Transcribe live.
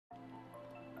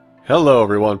Hello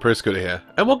everyone, purest here,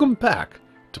 and welcome back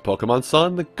to Pokemon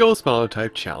Sun, the Ghost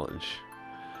Monotype Challenge.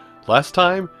 Last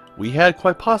time, we had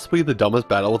quite possibly the dumbest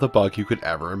battle with a bug you could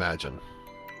ever imagine.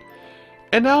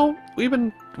 And now, we've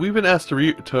been asked to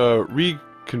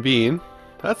reconvene,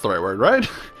 that's the right word, right?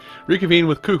 Reconvene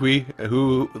with Kukui,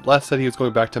 who last said he was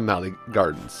going back to Mali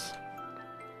Gardens.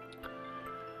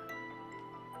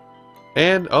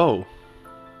 And, oh.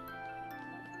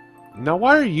 Now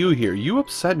why are you here? You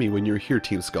upset me when you were here,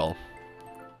 Team Skull.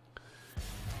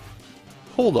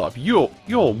 Hold up, yo,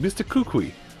 Mr.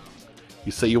 Kukui.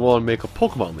 You say you want to make a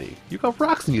Pokemon League. You got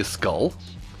rocks in your skull.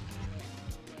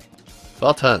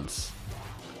 Well, tons.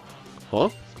 Huh?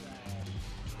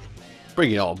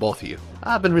 Bring it on, both of you.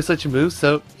 I've been researching moves,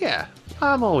 so yeah,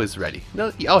 I'm always ready.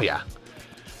 No, oh yeah.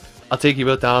 I'll take you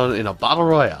both down in a battle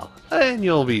royale, and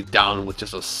you'll be down with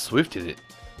just a swift and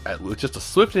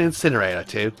incinerator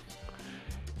too.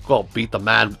 Well, beat the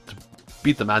man to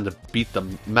beat the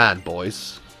man,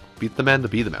 boys. Beat the man to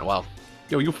be the man. Wow.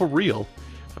 Yo, you for real?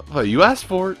 Oh, you asked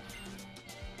for it.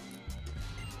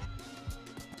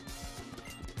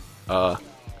 A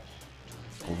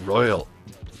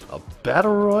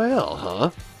battle royale,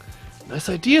 huh? Nice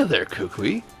idea there,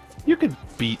 Kukui. You could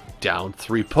beat down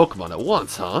 3 Pokemon at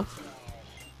once, huh?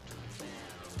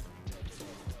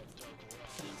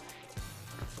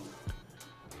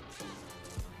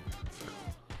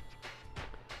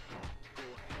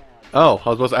 Oh, I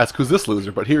was supposed to ask who's this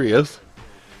loser, but here he is.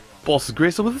 Boss is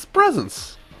graced with his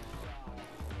presence.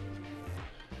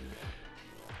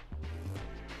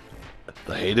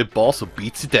 The hated boss who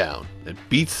beats you down, and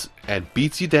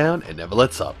beats you down and never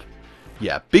lets up.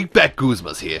 Yeah, Big Bat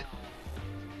Guzma's here.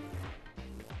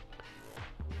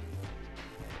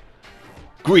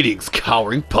 Greetings,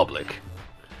 cowering public.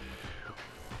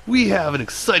 We have an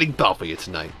exciting bout for you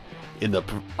tonight. In the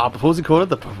opposing corner,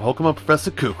 the Pokemon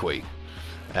Professor Kukui.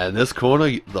 And in this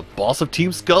corner, the boss of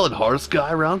Team Skull and hardest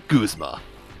guy around, Guzma.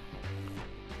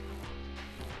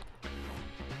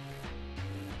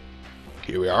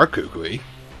 Here we are, Kukui.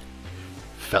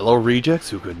 Fellow rejects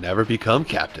who could never become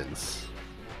captains.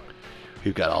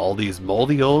 We've got all these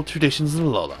moldy old traditions in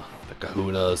Alola. The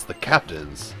kahunas, the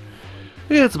captains.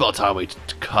 It's about time we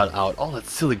cut out all that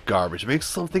silly garbage and make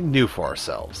something new for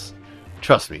ourselves.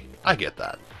 Trust me, I get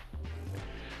that.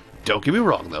 Don't get me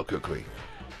wrong though, Kukui.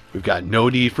 We've got no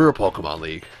need for a Pokemon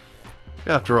League.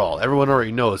 After all, everyone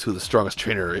already knows who the strongest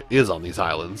trainer is on these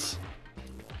islands.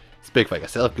 Speak for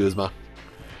yourself, Guzma.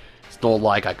 It's not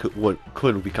like I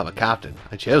couldn't become a captain.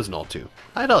 I chose not to.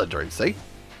 I had other dreams, see?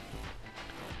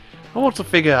 I want to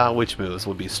figure out which moves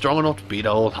would be strong enough to beat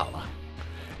old Hala.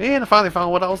 And I finally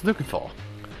found what I was looking for.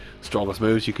 Strongest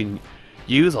moves you can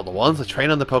use are the ones the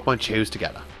trainer and the Pokemon choose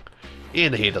together.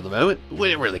 In the heat of the moment, when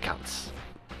it really counts.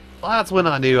 That's when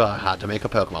I knew I had to make a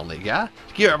Pokemon League, yeah?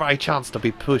 To give everybody a chance to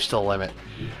be pushed to the limit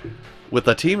with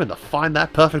the team and to find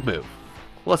that perfect move.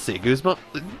 Let's see, Guzma,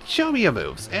 show me your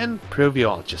moves and prove you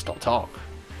aren't just on talk.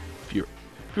 If you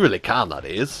really can, that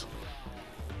is.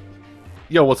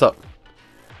 Yo, what's up?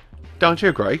 Don't you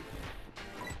agree?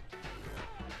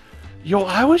 Yo,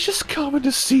 I was just coming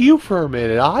to see you for a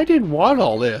minute. I didn't want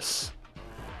all this.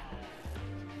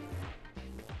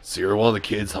 So you're one of the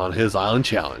kids on his island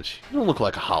challenge. You don't look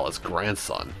like a Hala's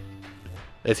grandson.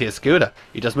 This here's Scooter.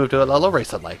 He just moved to Alola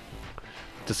recently.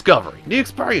 Discovery, new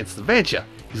experience, adventure.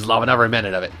 He's loving every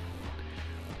minute of it.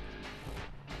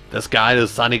 This guy,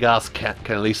 this Sanigas, can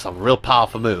unleash some real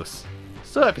powerful moves.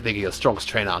 So if you think he's the strongest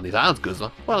trainer on these islands, Guzma,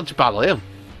 why don't you battle him?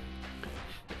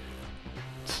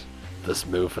 This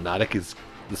move fanatic's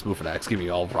getting me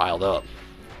all riled up.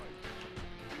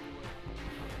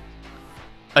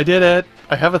 I did it!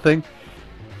 I have a thing.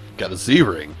 Got a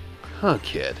Z-ring. Huh,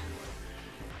 kid.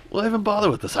 Will I even bother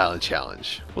with this island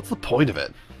challenge? What's the point of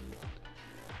it?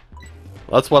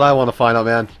 Well, that's what I want to find out,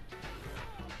 man.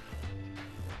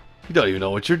 You don't even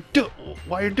know what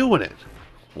why you're doing it.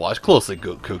 Watch closely,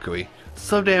 Kukui.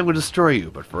 Someday I'm going to destroy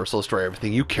you, but first I'll destroy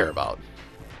everything you care about.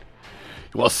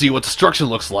 You want to see what destruction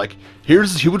looks like?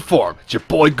 Here's his human form. It's your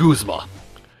boy Guzma.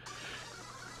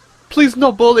 Please,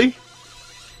 no bully.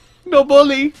 No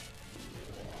bully.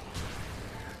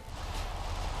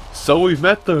 So we've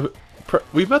met the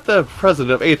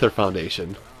president of Aether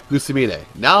Foundation, Lucimine.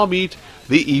 Now meet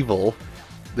the evil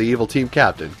team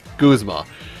captain, Guzma.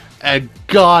 And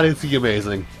God, is he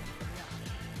amazing.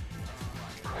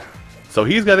 So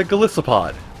he's got a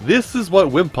Galissapod. This is what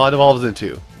Wimpod evolves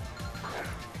into.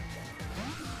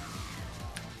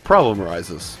 Problem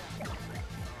arises.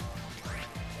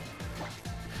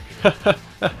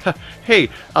 Hey,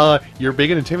 you're big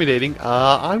and intimidating.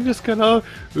 I'm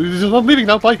leaving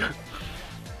now, bye.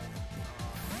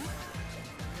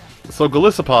 So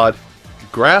Golisopod,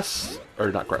 grass,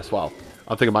 or not grass, wow.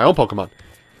 I'm thinking my own Pokemon.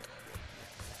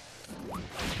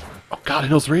 Oh god, it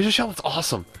knows Razor Shell? That's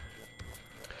awesome.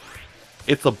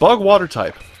 It's a bug water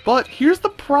type. But here's the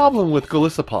problem with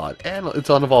Golisopod and its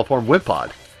unevolved form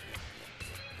Wimpod.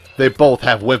 They both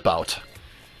have Wimp Out.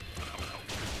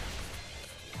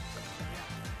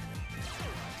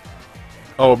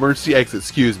 Oh, emergency exit,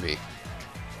 excuse me.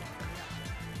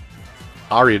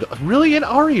 Ariados. Really, an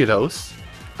Ariados?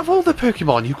 Of all the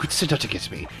Pokemon you could send out to get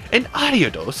me, an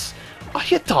Ariados? Are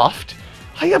you daft?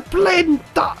 Are you bleeding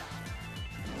daft?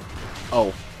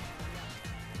 Oh.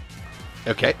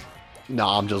 Okay.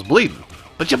 Nah, I'm just bleeding.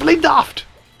 But you bleed daft!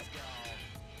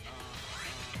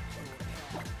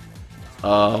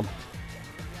 Huh.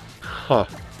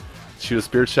 Shoot a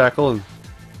Spirit Shackle and...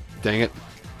 Dang it.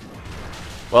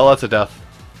 Well, that's a death.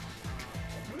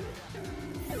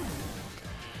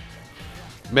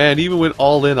 Man, even went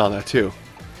all in on that too.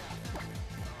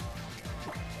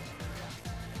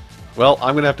 Well,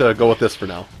 I'm gonna have to go with this for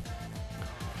now.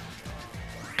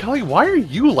 Golly, why are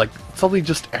you like suddenly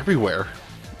just everywhere?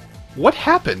 What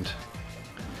happened?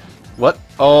 What?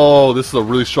 Oh, this is a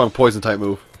really strong poison type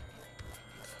move.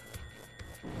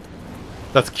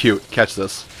 That's cute. Catch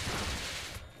this.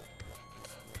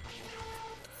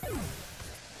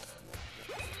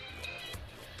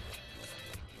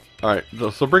 Alright,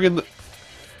 so bring the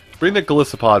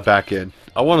Golisopod back in.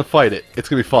 I want to fight it. It's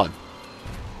going to be fun.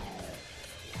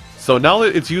 So now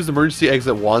that it's used emergency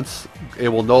exit once, it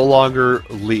will no longer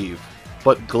leave.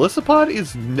 But Golisopod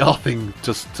is nothing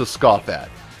to scoff at.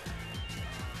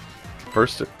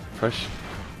 First, fresh.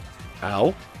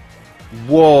 Ow.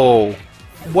 Whoa.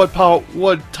 What power,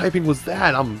 what typing was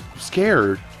that? I'm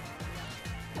scared.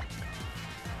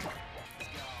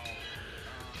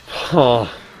 Huh.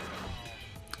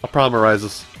 I'll primarize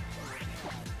this.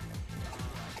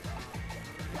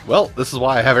 Well, this is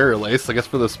why I have Aerial Ace. I guess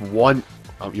for this one...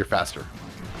 Oh, you're faster.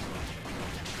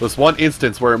 This one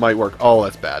instance where it might work. Oh,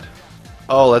 that's bad.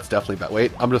 Oh, that's definitely bad.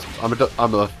 Wait, I'm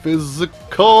a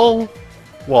physical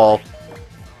wall.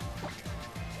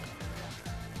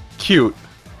 Cute.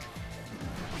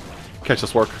 Catch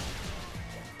this work.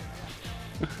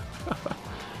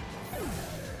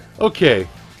 Okay.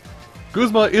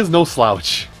 Guzma is no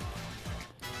slouch.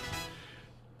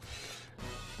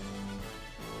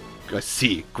 I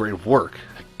see. Great work,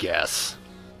 I guess.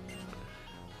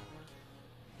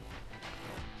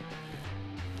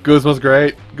 Guzma's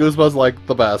great. Guzma's like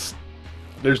the best.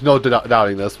 There's no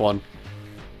doubting this one.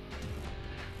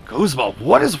 Guzma,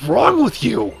 what is wrong with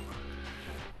you?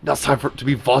 Now it's time to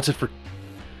be vaunted for...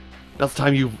 Now it's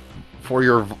time for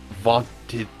your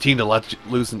vaunted team to let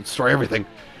loose and destroy everything.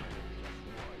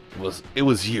 It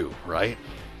was you, right?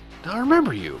 Now I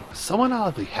remember you. Someone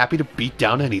I'll be happy to beat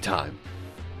down anytime.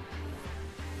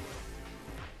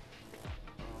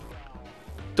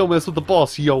 Don't mess with the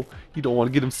boss, yo. You don't want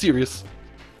to get him serious.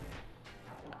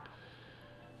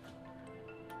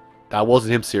 That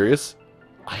wasn't him serious.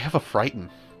 I have a Frighten.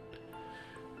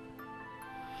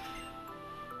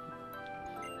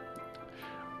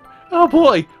 Oh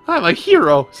boy, I'm a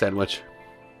hero! Sandwich.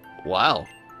 Wow.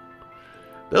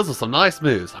 Those are some nice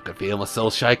moves. I can feel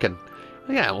myself shaking.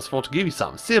 Yeah, I almost forgot to give you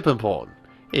something super important.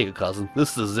 Here you go, cousin.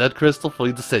 This is a Z Crystal for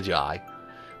the Decidueye.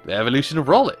 The evolution of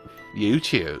Rollet. You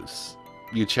choose.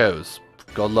 You chose.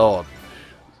 God Lord.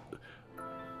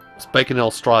 Speaking in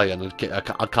Australian,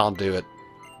 I can't do it.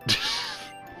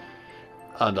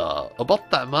 And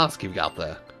about that mask you've got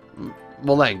there.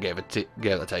 Mulan gave it to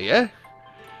you.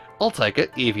 I'll take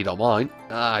it if you don't mind.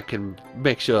 I can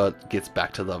make sure it gets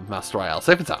back to the Master Royale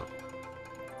safe and sound.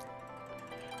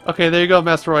 Okay, there you go,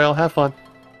 Master Royale. Have fun.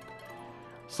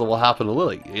 So what happened to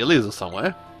Lily? You lose her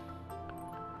somewhere.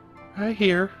 Right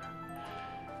here.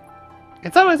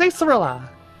 It's always a Cirilla.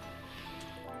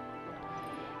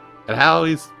 And how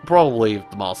he's probably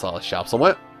the Marsala shop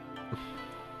somewhere.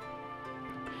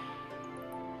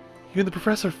 You and the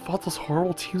professor fought those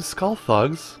horrible Team Skull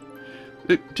thugs.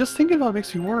 Just thinking about it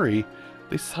makes me worry.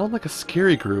 They sound like a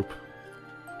scary group.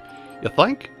 You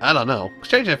think? I don't know.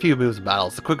 Exchanging a few moves in battle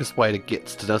is the quickest way to get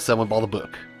to know someone by the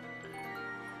book.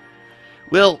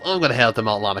 Well, I'm gonna help them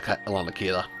out along the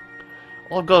Kira.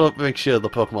 I've got to make sure the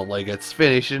Pokemon League gets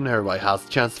finished and everybody has a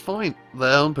chance to find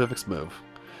their own perfect move.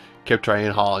 Keep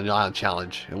training hard on your Iron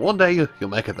Challenge, and one day you'll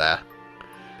make it there.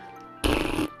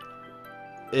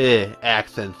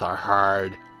 Accents are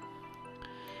hard.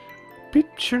 Be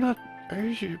sure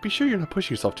you're not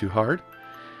pushing yourself too hard.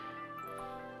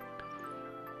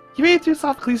 You made it through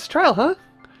Sophocles' trial, huh?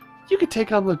 You could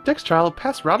take on the next trial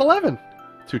past Route 11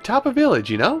 through Tapa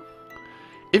Village, you know?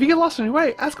 If you get lost on your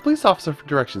way, ask a police officer for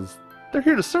directions. They're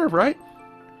here to serve, right?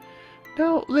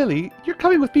 Now, Lily, you're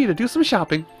coming with me to do some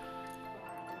shopping.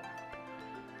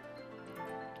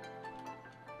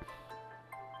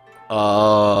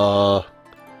 Oi!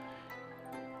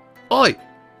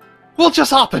 What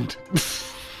just happened?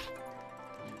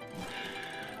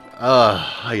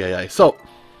 So,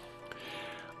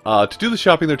 to do the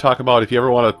shopping they're talking about, if you ever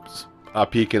want to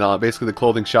peek in, basically the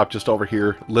clothing shop just over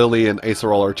here, Lily and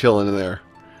Acerol are chilling in there.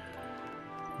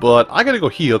 But I gotta go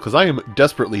heal, because I am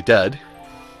desperately dead.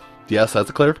 Yes, that's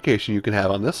a clarification you can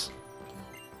have on this.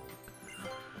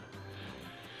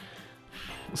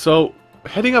 So,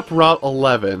 heading up Route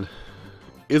 11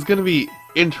 is going to be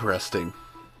interesting.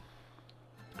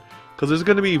 Because there's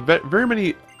going to be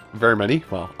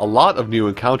well, a lot of new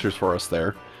encounters for us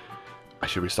there. I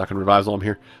should restock and revives while I'm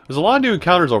here. There's a lot of new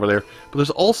encounters over there, but there's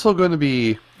also going to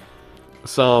be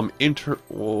some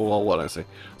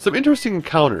some interesting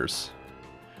encounters.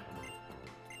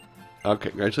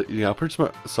 Okay, actually, yeah,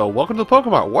 so welcome to the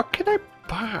Pokemon. What can I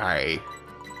buy?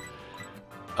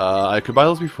 I could buy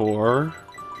those before.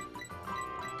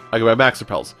 I could buy Max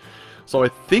Repels. So I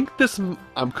think this,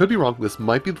 I could be wrong, this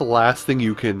might be the last thing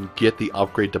you can get the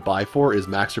upgrade to buy for is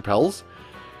Max Repels.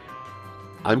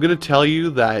 I'm going to tell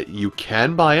you that you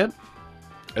can buy it,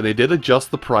 and they did adjust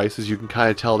the price, as you can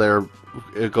kind of tell there.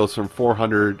 It goes from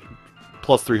 400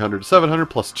 plus 300 to 700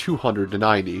 plus 200 to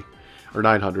 90, or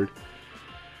 900.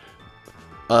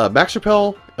 Max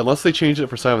Repel, unless they change it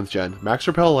for 7th gen, Max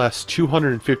Repel lasts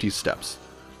 250 steps.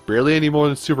 Barely any more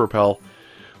than Super Repel.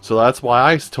 So that's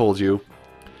why I told you,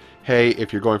 hey,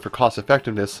 if you're going for cost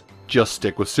effectiveness, just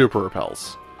stick with Super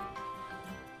Repels.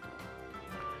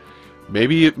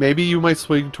 Maybe you might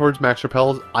swing towards Max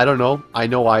Repels. I don't know. I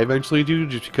know I eventually do,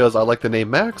 just because I like the name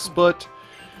Max, but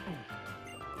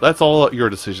that's all your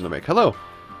decision to make. Hello.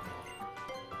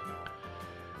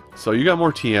 So you got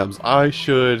more TMs.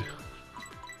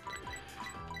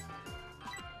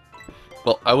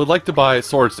 Well, I would like to buy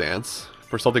Swords Dance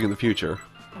for something in the future,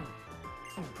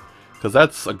 because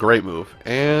that's a great move.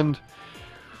 And,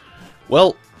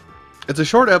 well, it's a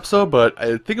short episode, but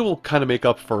I think it will kind of make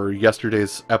up for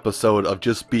yesterday's episode of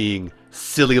just being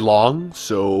silly long.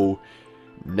 So,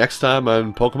 next time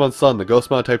on Pokemon Sun, the Ghost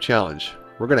Monotype Challenge,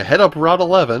 we're going to head up Route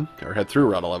 11, or head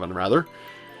through Route 11 rather,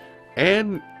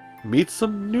 and meet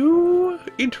some new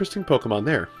interesting Pokemon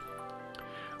there.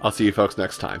 I'll see you folks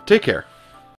next time. Take care.